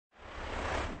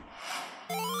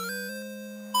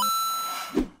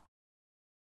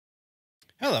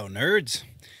Hello, nerds.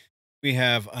 We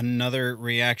have another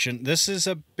reaction. This is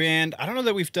a band, I don't know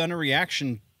that we've done a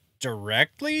reaction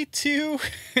directly to.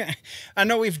 I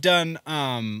know we've done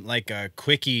like a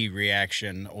quickie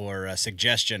reaction or a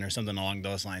suggestion or something along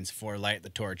those lines for Light the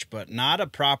Torch, but not a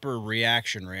proper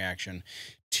reaction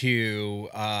to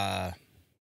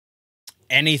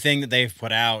anything that they've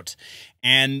put out.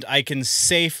 And I can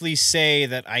safely say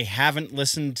that I haven't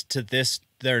listened to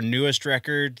their newest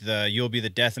record, the You'll Be the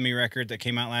Death of Me record that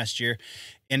came out last year,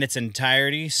 in its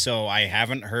entirety, so I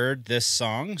haven't heard this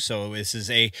song. So this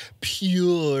is a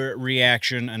pure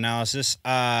reaction analysis.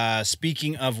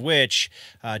 Speaking of which,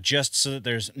 just so that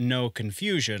there's no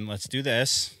confusion, let's do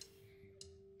this.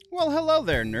 Well, hello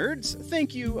there, nerds.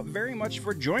 Thank you very much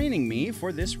for joining me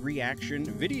for this reaction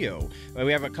video.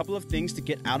 We have a couple of things to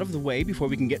get out of the way before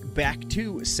we can get back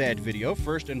to said video.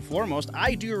 First and foremost,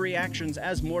 I do reactions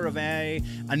as more of a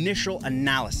initial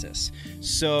analysis.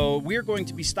 So we're going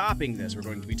to be stopping this. We're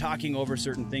going to be talking over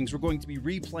certain things. We're going to be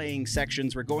replaying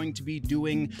sections. We're going to be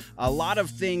doing a lot of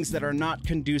things that are not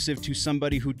conducive to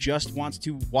somebody who just wants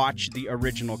to watch the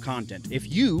original content. If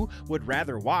you would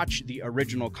rather watch the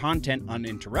original content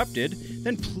uninterrupted,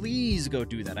 then please go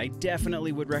do that. I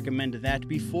definitely would recommend that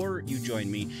before you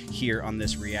join me here on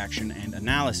this reaction and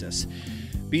analysis.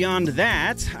 Beyond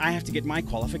that, I have to get my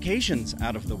qualifications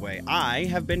out of the way. I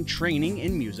have been training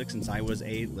in music since I was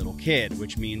a little kid,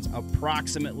 which means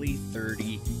approximately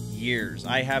 30 years.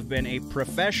 I have been a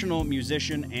professional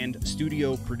musician and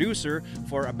studio producer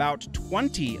for about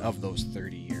 20 of those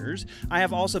 30 years. I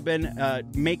have also been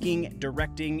making,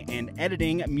 directing, and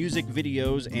editing music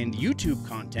videos and YouTube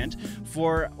content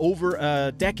for over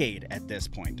a decade at this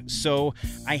point. So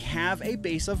I have a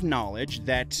base of knowledge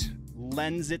that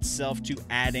lends itself to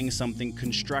adding something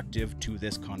constructive to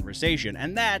this conversation.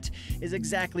 And that is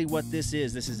exactly what this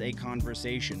is. This is a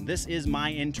conversation. This is my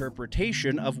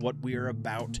interpretation of what we are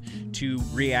about to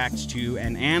react to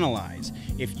and analyze.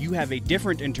 If you have a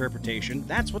different interpretation,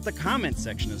 that's what the comment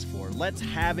section is for. Let's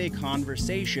have a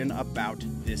conversation about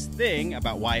this thing,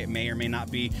 about why it may or may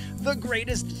not be the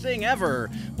greatest thing ever,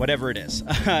 whatever it is.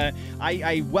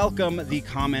 I welcome the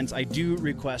comments. I do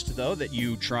request, though, that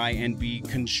you try and be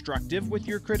constructive with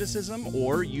your criticism,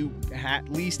 or you at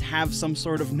least have some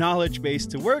sort of knowledge base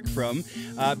to work from,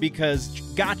 because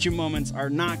gotcha moments are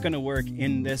not going to work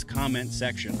in this comment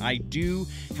section. I do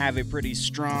have a pretty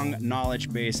strong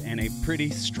knowledge base and a pretty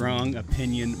strong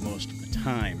opinion most of the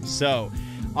time. So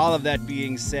all of that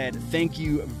being said, thank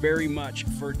you very much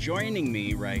for joining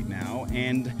me right now,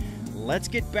 and let's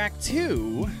get back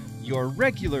to your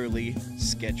regularly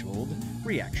scheduled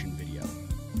reaction video.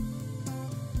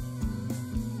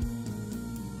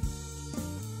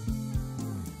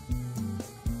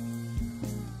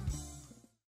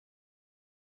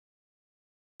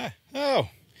 Oh,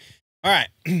 all right.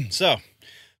 So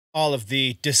all of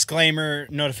the disclaimer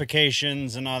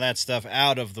notifications and all that stuff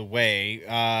out of the way.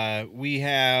 We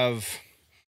have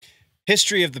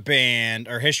history of the band,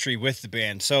 or history with the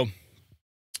band. So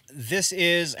this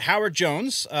is Howard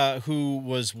Jones, who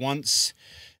was once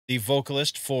the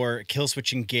vocalist for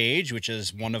Killswitch Engage, which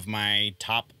is one of my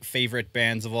top favorite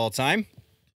bands of all time,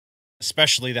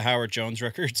 especially the Howard Jones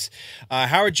records.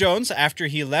 Howard Jones, after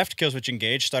he left Killswitch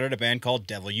Engage, started a band called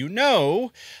Devil You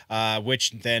Know, which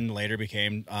then later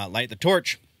became Light the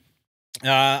Torch.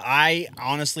 I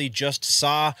honestly just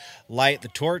saw Light the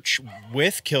Torch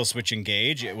with Killswitch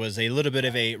Engage. It was a little bit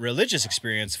of a religious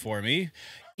experience for me,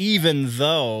 even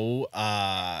though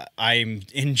I'm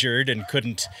injured and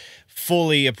couldn't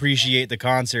fully appreciate the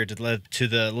concert to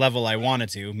the level I wanted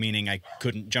to, meaning I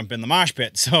couldn't jump in the mosh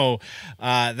pit. So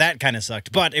that kind of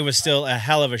sucked, but it was still a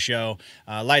hell of a show.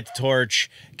 Light the Torch,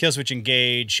 Killswitch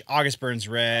Engage, August Burns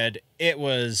Red. It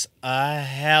was a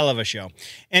hell of a show.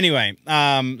 Anyway,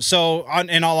 so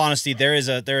in all honesty, there is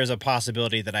a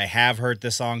possibility that I have heard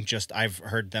this song, just I've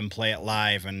heard them play it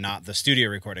live and not the studio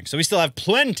recording. So we still have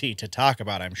plenty to talk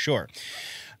about, I'm sure.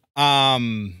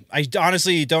 I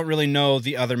honestly don't really know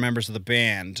the other members of the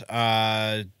band.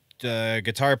 The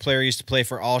guitar player used to play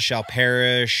for All Shall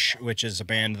Perish, which is a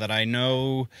band that I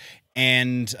know,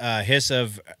 and Hiss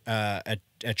of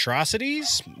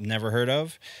Atrocities, never heard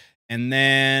of. And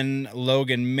then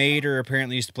Logan Mader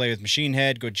apparently used to play with Machine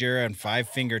Head, Gojira, and Five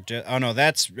Finger oh no,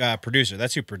 that's producer.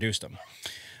 That's who produced them.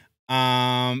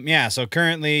 Yeah, so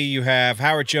currently you have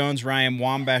Howard Jones, Ryan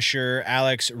Wambasher,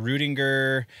 Alex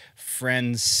Rudinger,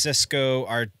 Francisco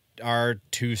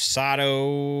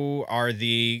Artusato are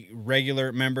the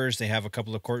regular members. They have a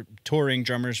couple of touring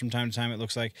drummers from time to time, it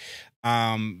looks like.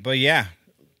 But yeah,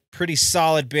 pretty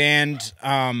solid band.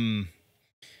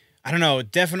 I don't know,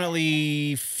 it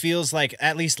definitely feels like,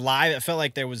 at least live, it felt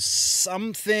like there was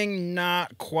something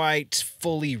not quite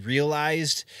fully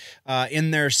realized in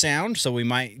their sound. So we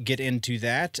might get into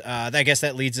that. I guess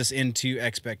that leads us into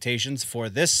expectations for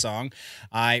this song.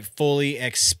 I fully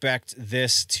expect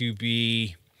this to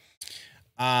be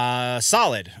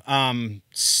solid.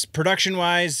 Production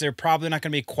wise, they're probably not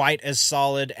going to be quite as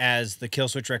solid as the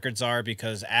Killswitch records are,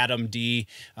 because Adam D,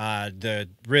 the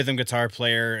rhythm guitar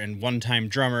player and one-time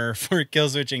drummer for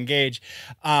Killswitch Engage,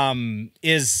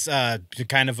 is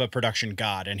kind of a production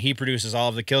god, and he produces all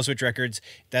of the Killswitch records.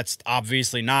 That's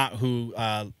obviously not who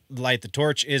Light the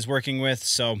Torch is working with,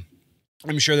 so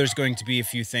I'm sure there's going to be a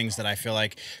few things that I feel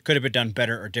like could have been done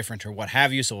better or different or what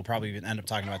have you, so we'll probably end up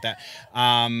talking about that.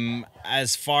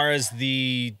 As far as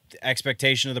the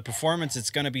expectation of the performance, it's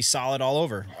going to be solid all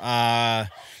over. I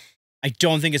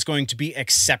don't think it's going to be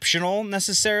exceptional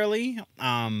necessarily,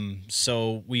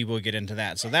 so we will get into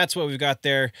that. So that's what we've got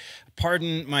there.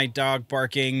 Pardon my dog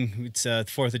barking. It's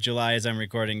 4th of July as I'm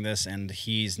recording this, and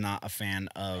he's not a fan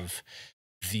of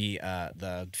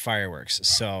the fireworks,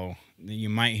 so you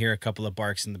might hear a couple of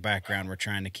barks in the background. We're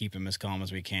trying to keep him as calm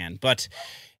as we can, but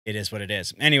it is what it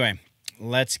is. Anyway,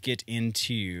 let's get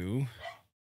into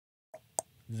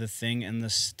the thing and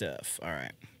the stuff. All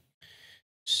right,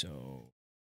 so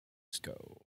let's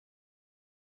go.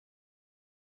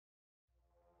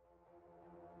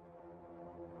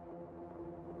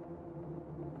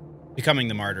 Becoming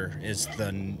the Martyr is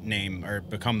the name, or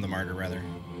Become the Martyr rather.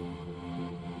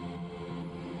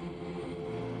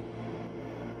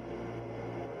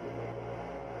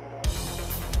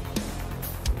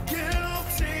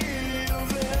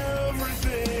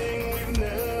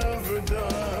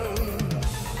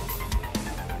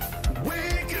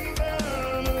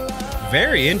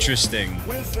 Very interesting.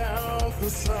 Without the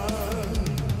sun,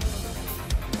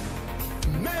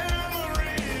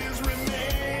 memories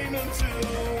remain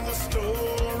until the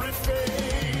story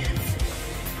fades.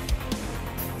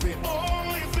 The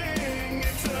only thing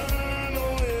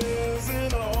eternal is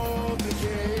in all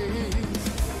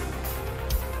decades.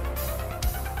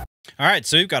 All right,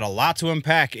 so we've got a lot to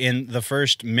unpack in the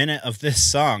first minute of this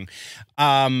song.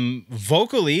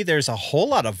 Vocally, there's a whole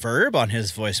lot of verb on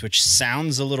his voice, which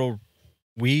sounds a little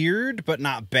weird, but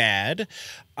not bad.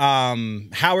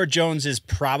 Howard Jones is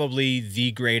probably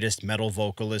the greatest metal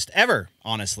vocalist ever,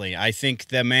 honestly. I think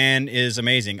the man is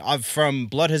amazing. From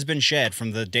Blood Has Been Shed,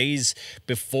 from the days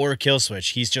before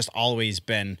Killswitch, he's just always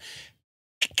been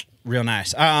real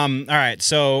nice. All right,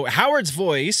 so Howard's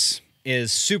voice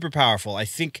is super powerful. I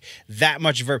think that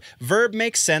much verb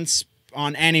makes sense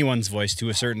on anyone's voice to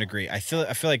a certain degree. I feel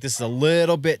like this is a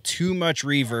little bit too much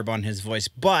reverb on his voice,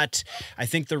 but I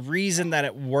think the reason that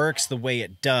it works the way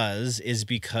it does is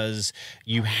because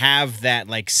you have that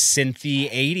like synthy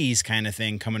 80s kind of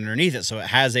thing coming underneath it. So it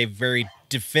has a very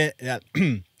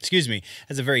excuse me,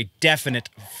 has a very definite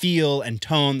feel and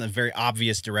tone, a very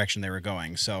obvious direction they were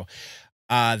going. So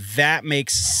that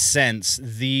makes sense.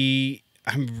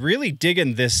 I'm really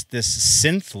digging this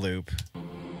synth loop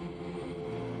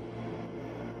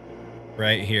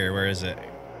right here. Where is it?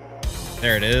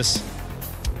 There it is.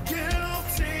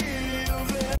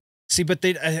 See, but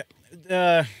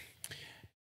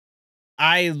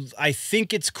I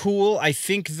think it's cool. I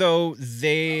think though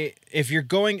if you're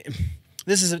going,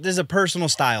 this is a personal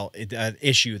style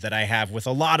issue that I have with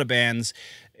a lot of bands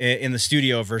in the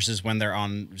studio versus when they're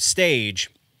on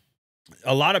stage.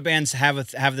 A lot of bands have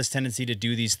this tendency to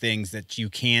do these things that you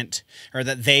can't, or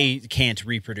that they can't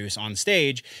reproduce on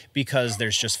stage, because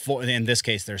there's just four. In this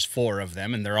case, there's 4 of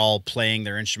them, and they're all playing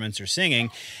their instruments or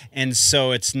singing, and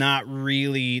so it's not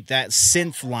really, that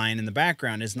synth line in the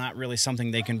background is not really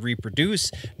something they can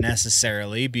reproduce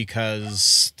necessarily,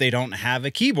 because they don't have a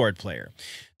keyboard player.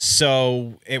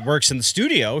 So it works in the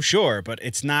studio, sure, but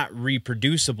it's not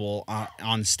reproducible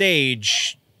on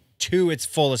stage to its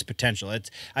fullest potential.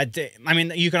 I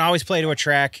mean, you can always play to a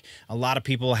track. A lot of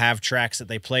people have tracks that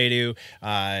they play to,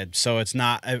 so it's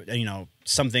not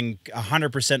something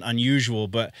 100% unusual.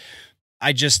 But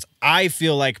I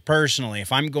feel like personally,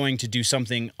 if I'm going to do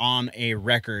something on a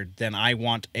record, then I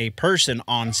want a person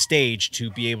on stage to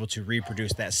be able to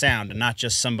reproduce that sound, and not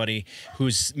just somebody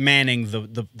who's manning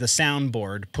the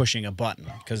soundboard pushing a button,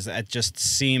 because that just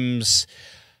seems,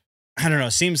 I don't know,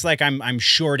 seems like I'm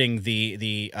shorting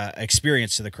the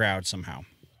experience to the crowd somehow.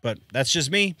 But that's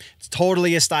just me. It's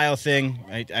totally a style thing.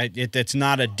 It's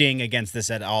not a ding against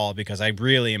this at all, because I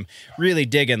really am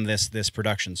digging this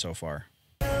production so far.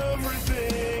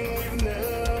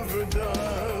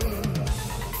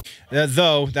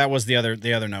 Though that was the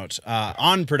other note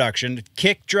on production.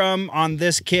 Kick drum on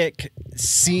this kick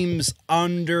seems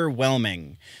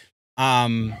underwhelming.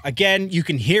 Again, you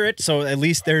can hear it, so at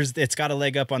least it's got a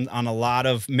leg up on a lot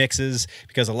of mixes,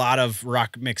 because a lot of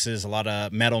rock mixes, a lot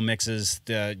of metal mixes,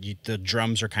 the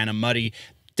drums are kind of muddy.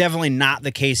 Definitely not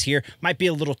the case here. Might be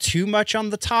a little too much on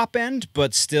the top end,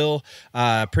 but still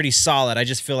pretty solid. I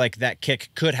just feel like that kick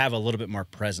could have a little bit more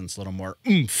presence, a little more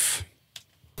oomph.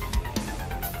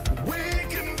 We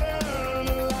can burn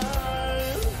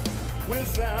alive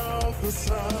without the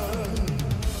sun.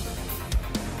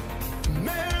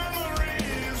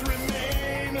 Memories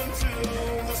remain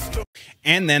until the storm.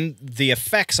 And then the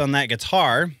effects on that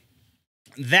guitar,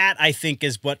 that I think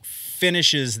is what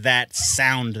finishes that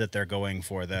sound that they're going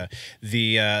for. Oh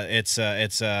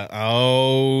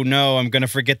no, I'm gonna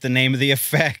forget the name of the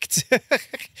effect.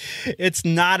 It's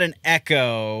not an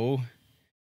echo.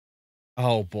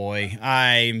 Oh boy,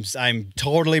 I'm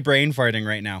totally brain farting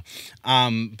right now.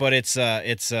 But it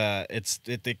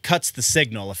cuts the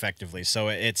signal effectively, so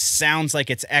it sounds like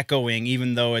it's echoing,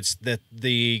 even though it's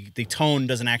the tone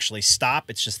doesn't actually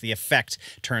stop. It's just the effect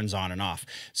turns on and off.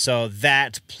 So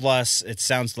that, plus it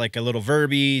sounds like a little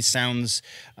verby. Sounds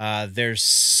there's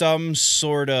some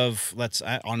sort of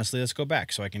honestly, let's go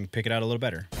back so I can pick it out a little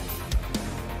better.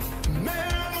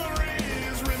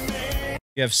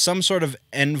 You have some sort of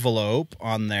envelope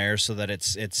on there so that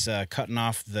it's cutting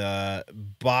off the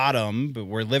bottom, but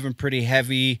we're living pretty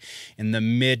heavy in the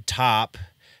mid top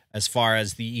as far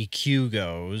as the EQ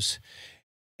goes.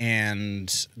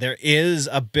 And there is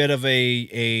a bit of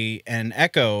an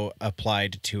echo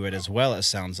applied to it as well, it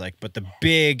sounds like, but the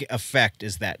big effect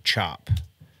is that chop.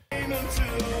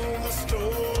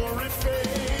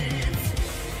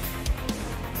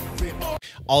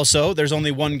 Also, there's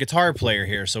only one guitar player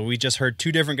here, so we just heard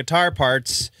two different guitar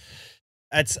parts.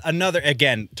 That's another,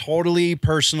 again, totally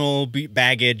personal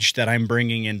baggage that I'm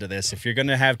bringing into this. If you're going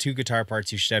to have two guitar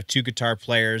parts, you should have two guitar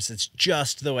players. It's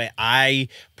just the way I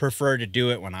prefer to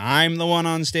do it when I'm the one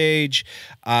on stage.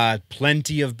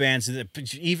 Plenty of bands,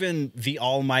 even the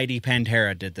almighty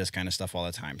Pantera did this kind of stuff all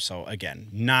the time. So again,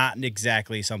 not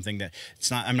exactly something that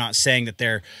I'm not saying that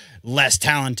they're less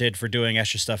talented for doing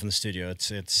extra stuff in the studio.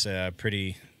 It's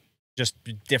pretty just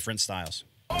different styles.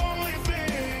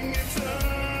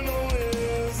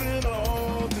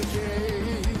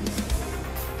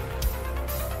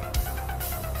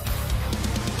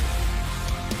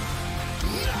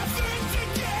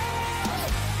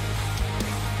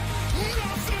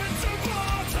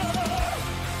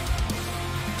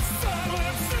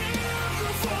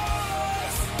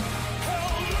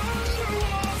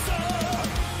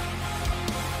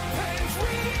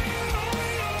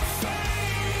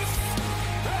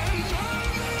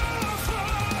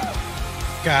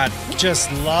 God,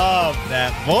 just love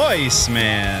that voice,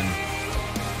 man.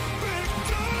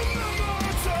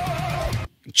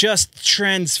 Just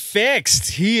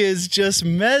transfixed. He is just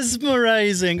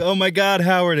mesmerizing. Oh my God,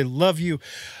 Howard, I love you.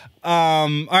 All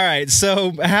right,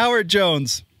 so Howard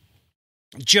Jones,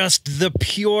 just the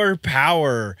pure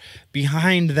power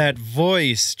behind that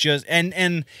voice, just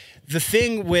and the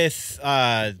thing with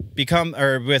Light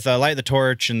the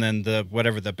Torch, and then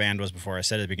whatever the band was before, I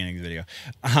said at the beginning of the video,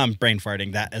 brain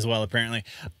farting that as well apparently.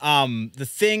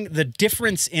 The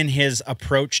difference in his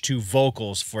approach to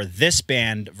vocals for this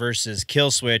band versus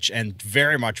Killswitch, and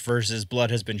very much versus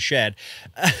Blood Has Been Shed,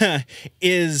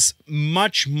 is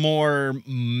much more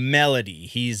melody.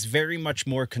 He's very much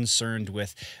more concerned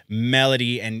with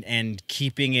melody and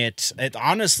keeping it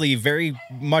honestly very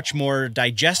much more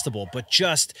digestible, but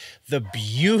just the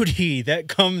beauty that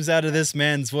comes out of this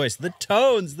man's voice, the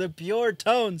tones, the pure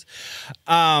tones.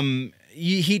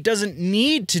 He doesn't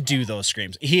need to do those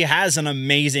screams. He has an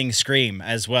amazing scream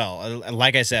as well.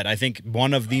 Like I said, I think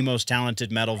one of the most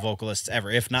talented metal vocalists ever,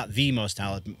 if not the most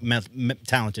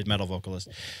talented metal vocalist.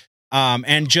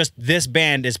 And just this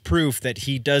band is proof that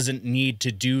he doesn't need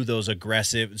to do those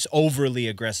overly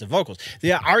aggressive vocals.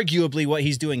 Yeah, arguably what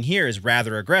he's doing here is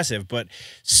rather aggressive, but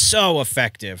so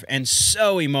effective and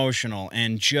so emotional,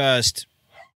 and just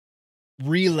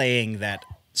relaying that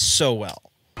so well.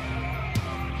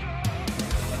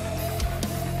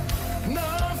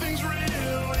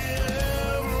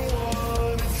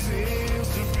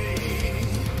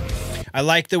 I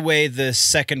like the way the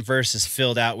second verse is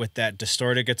filled out with that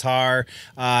distorted guitar.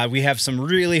 We have some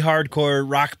really hardcore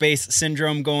rock bass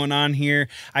syndrome going on here.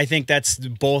 I think that's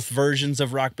both versions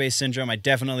of rock bass syndrome. I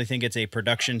definitely think it's a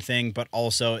production thing, but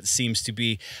also it seems to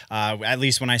be, at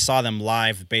least when I saw them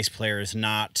live, the bass player is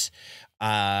not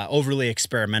overly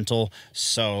experimental,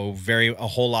 so a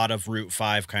whole lot of Route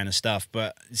 5 kind of stuff,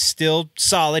 but still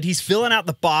solid. He's filling out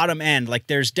the bottom end. Like,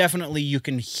 there's definitely, you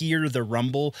can hear the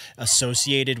rumble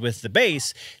associated with the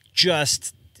bass,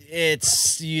 just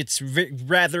it's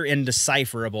rather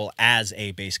indecipherable as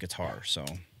a bass guitar. So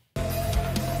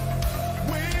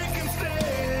We can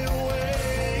stay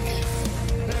awake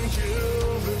and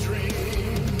kill the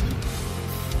dream.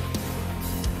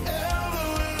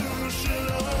 Evolution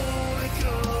only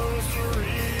comes to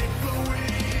reap the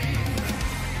weak.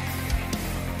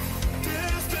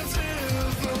 Distance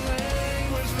is the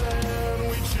language that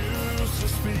we choose to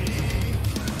speak.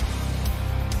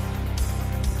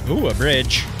 ooh, a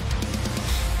bridge.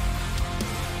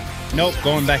 Nope,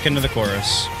 going back into the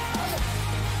chorus.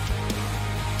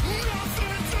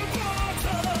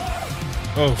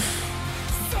 Oof.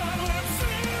 Silence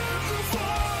in the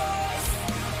voice,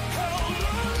 held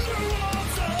underwater.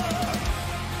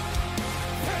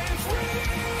 Pain's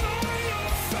written on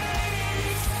your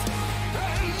face,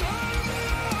 and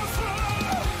another.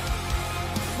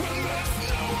 When there's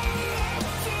no one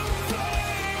left to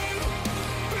blame,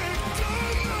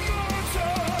 become the martyr.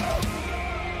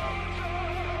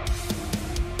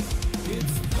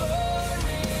 It's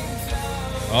burning down.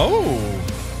 Oh.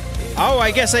 Oh,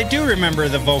 I guess I do remember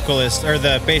the vocalist or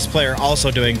the bass player also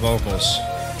doing vocals.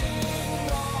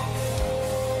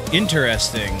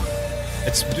 Interesting.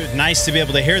 It's nice to be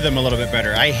able to hear them a little bit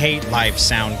better. I hate live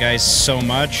sound, guys, so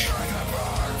much.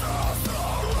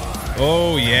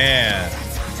 Oh, yeah.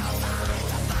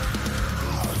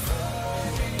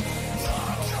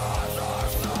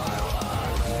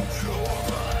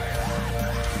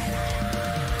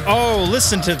 Oh,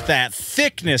 listen to that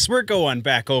thickness. We're going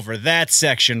back over that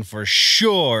section for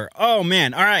sure. Oh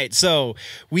man. All right. So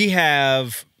we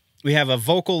have a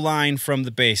vocal line from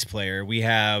the bass player. We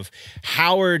have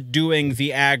Howard doing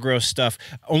the aggro stuff.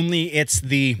 Only it's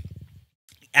the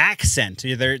accent.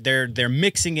 They're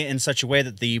mixing it in such a way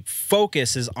that the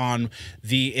focus is on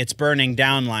the "it's burning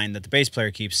down" line that the bass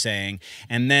player keeps saying,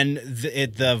 and then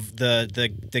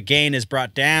the gain is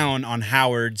brought down on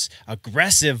Howard's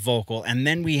aggressive vocal, and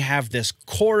then we have this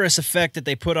chorus effect that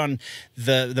they put on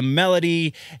the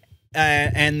melody.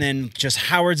 And then just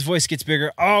Howard's voice gets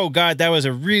bigger. Oh God, that was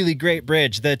a really great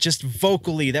bridge. That just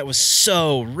vocally, that was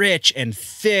so rich and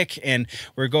thick. And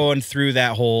we're going through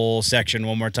that whole section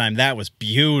one more time. That was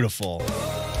beautiful.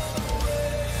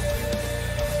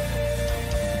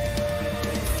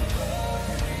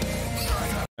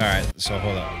 All right, so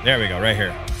hold up. There we go, right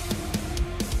here.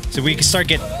 So we start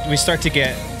to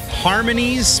get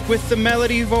harmonies with the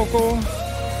melody vocal.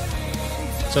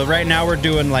 So right now we're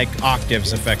doing like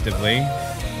octaves effectively.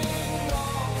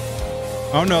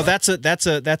 Oh no, that's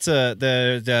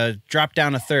the drop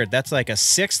down a third. That's like a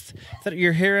sixth that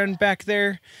you're hearing back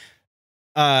there.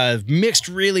 Mixed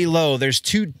really low. There's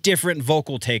two different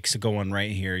vocal takes going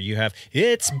right here. You have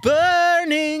 "it's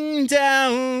burning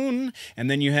down," and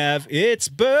then you have "it's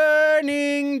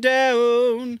burning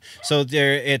down." So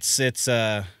there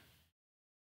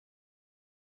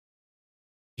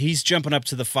he's jumping up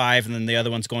to the 5, and then the other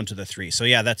one's going to the 3. So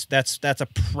yeah, that's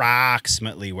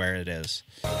approximately where it is.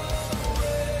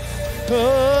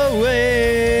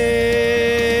 Away.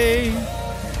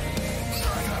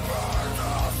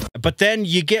 But then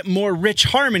you get more rich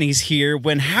harmonies here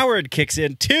when Howard kicks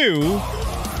in too.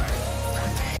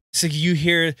 So you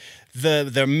hear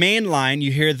the main line,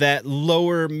 you hear that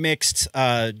lower mixed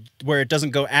where it doesn't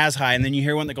go as high, and then you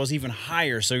hear one that goes even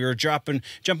higher. So you're jumping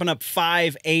up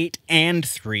 5, 8, and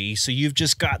 3. So you've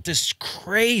just got this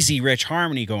crazy rich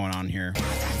harmony going on here.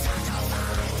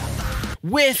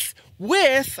 With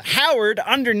Howard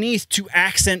underneath to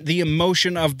accent the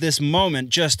emotion of this moment.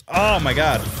 Just, oh my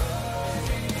God.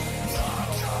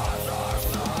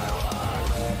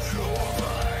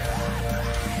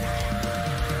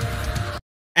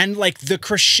 And like the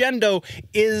crescendo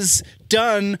is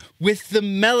done with the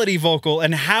melody vocal,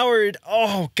 and Howard,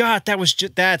 oh God,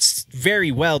 that's very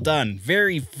well done.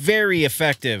 Very, very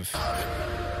effective.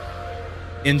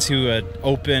 Into an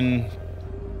open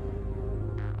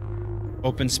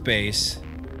space.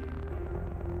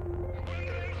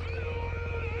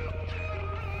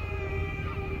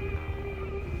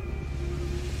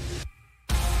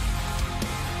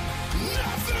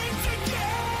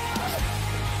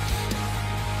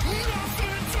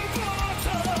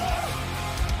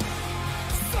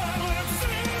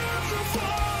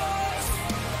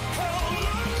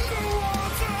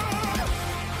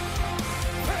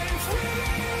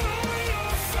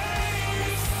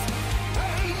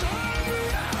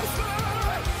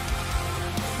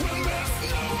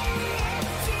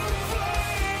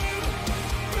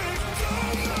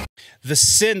 The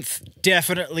synth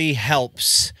definitely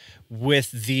helps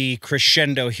with the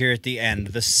crescendo here at the end.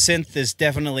 The synth is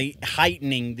definitely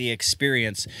heightening the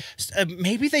experience.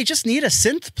 Maybe they just need a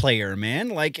synth player, man.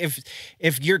 Like if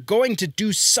you're going to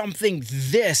do something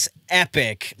this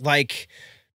epic, like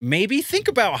maybe think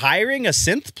about hiring a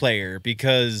synth player,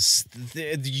 because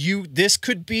this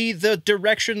could be the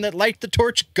direction that Light the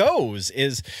Torch goes.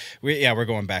 We're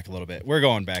going back a little bit. We're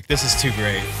going back. This is too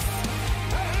great.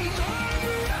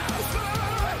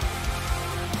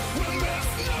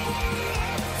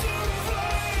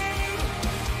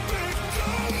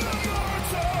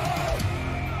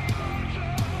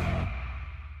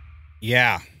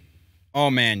 Yeah. Oh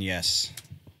man, yes.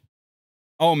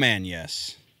 Oh man,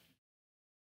 yes.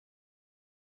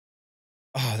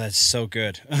 Oh, that's so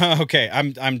good. Okay,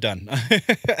 I'm done.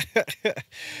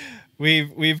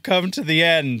 We've come to the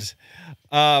end.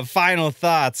 Final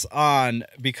thoughts on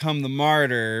Become the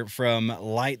Martyr from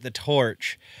Light the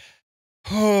Torch.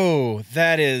 Oh,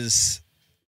 that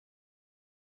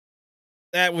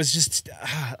was just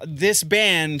this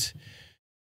band.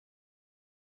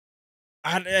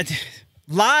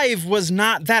 Live was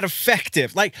not that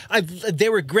effective. Like they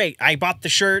were great. I bought the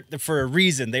shirt for a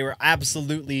reason. They were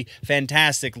absolutely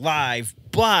fantastic live,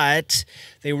 but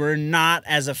they were not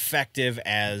as effective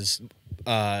as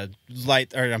Killswitch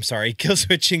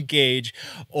Engage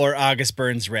or August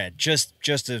Burns Red. Just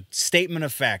a statement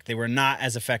of fact. They were not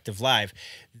as effective live.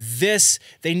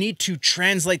 They need to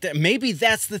translate that. Maybe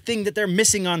that's the thing that they're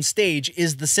missing on stage,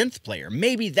 is the synth player.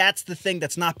 Maybe that's the thing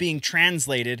that's not being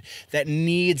translated, that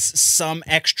needs some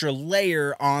extra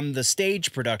layer on the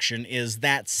stage production, is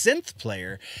that synth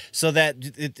player, so that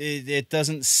it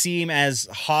doesn't seem as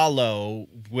hollow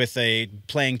with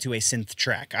playing to a synth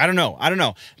track. I don't know. I'm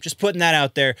just putting that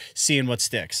out there, seeing what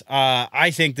sticks. I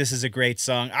think this is a great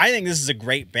song. I think this is a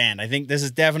great band. I think this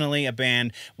is definitely a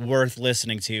band worth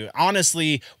listening to.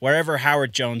 Honestly, wherever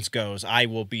Howard Jones goes, I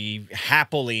will be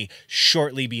happily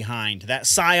shortly behind. That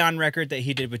Scion record that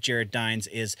he did with Jared Dines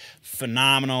is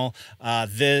phenomenal.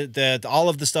 All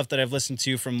of the stuff that I've listened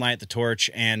to from Light the Torch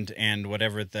and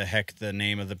whatever the heck the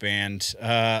name of the band,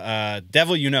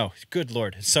 Devil You Know. Good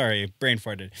Lord, sorry, brain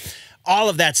farted. All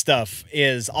of that stuff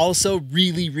is also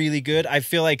really, really good. I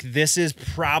feel like this is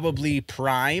probably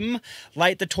prime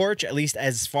Light the Torch, at least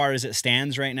as far as it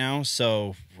stands right now.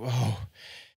 So,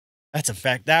 that's a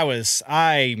fact.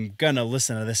 I'm gonna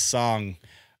listen to this song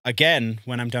again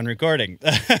when I'm done recording.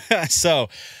 So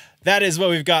that is what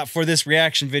we've got for this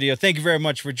reaction video. Thank you very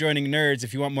much for joining, nerds.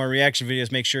 If you want more reaction videos,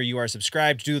 make sure you are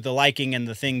subscribed, do the liking and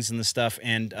the things and the stuff,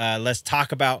 and let's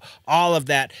talk about all of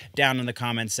that down in the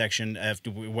comments section,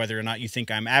 whether or not you think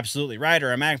I'm absolutely right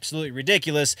or I'm absolutely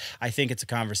ridiculous. I think it's a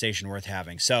conversation worth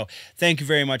having. So thank you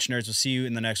very much, nerds. We'll see you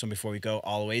in the next one. Before we go,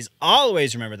 always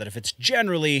remember that if it's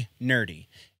generally nerdy,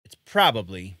 it's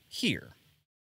probably here.